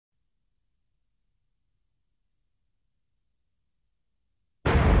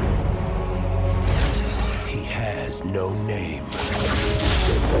no name.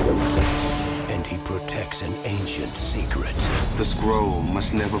 And he protects an ancient secret. The scroll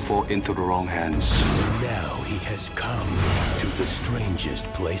must never fall into the wrong hands. Now he has come to the strangest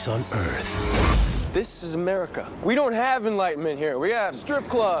place on Earth. This is America. We don't have enlightenment here. We have strip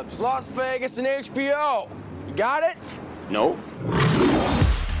clubs, Las Vegas, and HBO. You got it? No.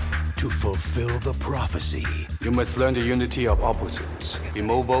 To fulfill the prophecy, You must learn the unity of opposites. Be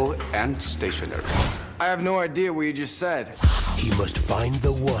mobile and stationary. I have no idea what you just said. he must find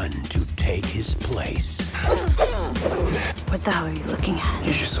the one to take his place. What the hell are you looking at?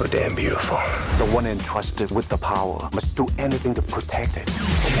 You're just so damn beautiful. The one entrusted with the power must do anything to protect it.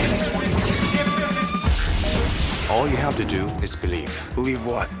 All you have to do is believe. Believe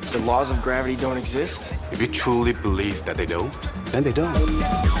what? The laws of gravity don't exist? If you truly believe that they don't, then they don't.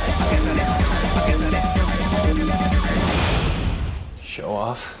 Show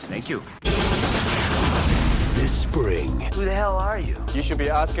off. Thank you. This spring, Who the hell are you? You should be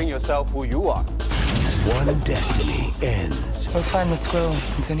asking yourself who you are. one destiny ends We'll find the scroll.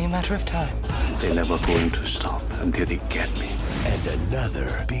 It's only a matter of time. They're never going to stop until they get me. and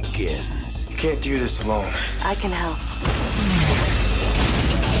another begins. You can't do this alone. I can help.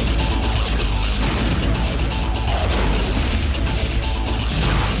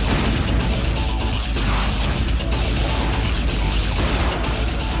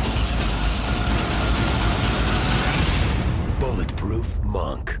 Bulletproof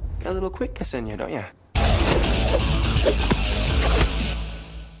Monk. Got a little quickness in you, don't you?